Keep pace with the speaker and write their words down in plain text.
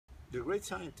The great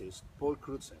scientist Paul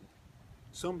Crutzen,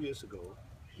 some years ago,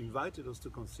 invited us to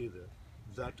consider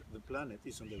that the planet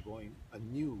is undergoing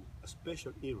a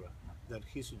special era that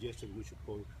he suggested we should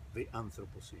call the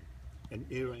Anthropocene, an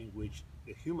era in which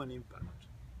the human impact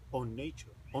on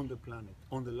nature, on the planet,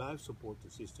 on the life supporting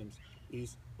systems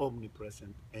is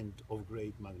omnipresent and of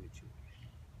great magnitude.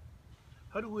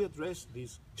 How do we address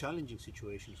these challenging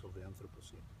situations of the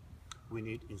Anthropocene? We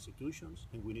need institutions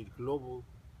and we need global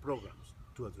programs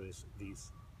to address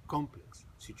these complex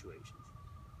situations.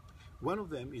 One of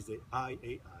them is the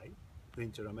IAI, the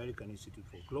Inter-American Institute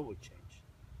for Global Change,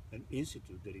 an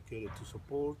institute dedicated to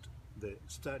support the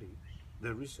study,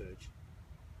 the research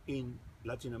in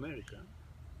Latin America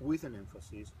with an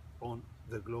emphasis on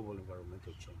the global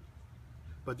environmental changes.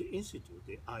 But the institute,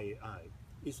 the IAI,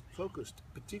 is focused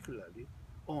particularly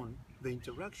on the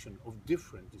interaction of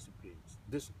different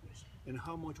disciplines, and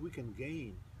how much we can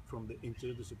gain from the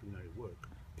interdisciplinary work,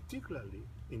 particularly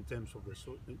in terms of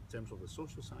the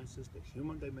social sciences, the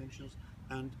human dimensions,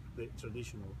 and the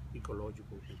traditional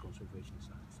ecological and conservation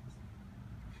sciences.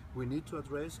 We need to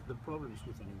address the problems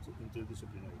with an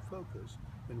interdisciplinary focus,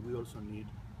 and we also need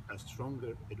a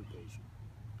stronger education.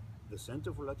 The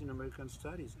Center for Latin American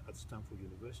Studies at Stanford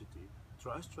University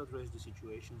tries to address the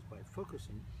situations by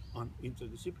focusing on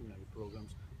interdisciplinary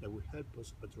programs that will help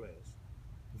us address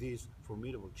these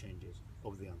formidable changes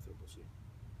of the Anthropocene.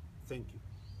 Thank you.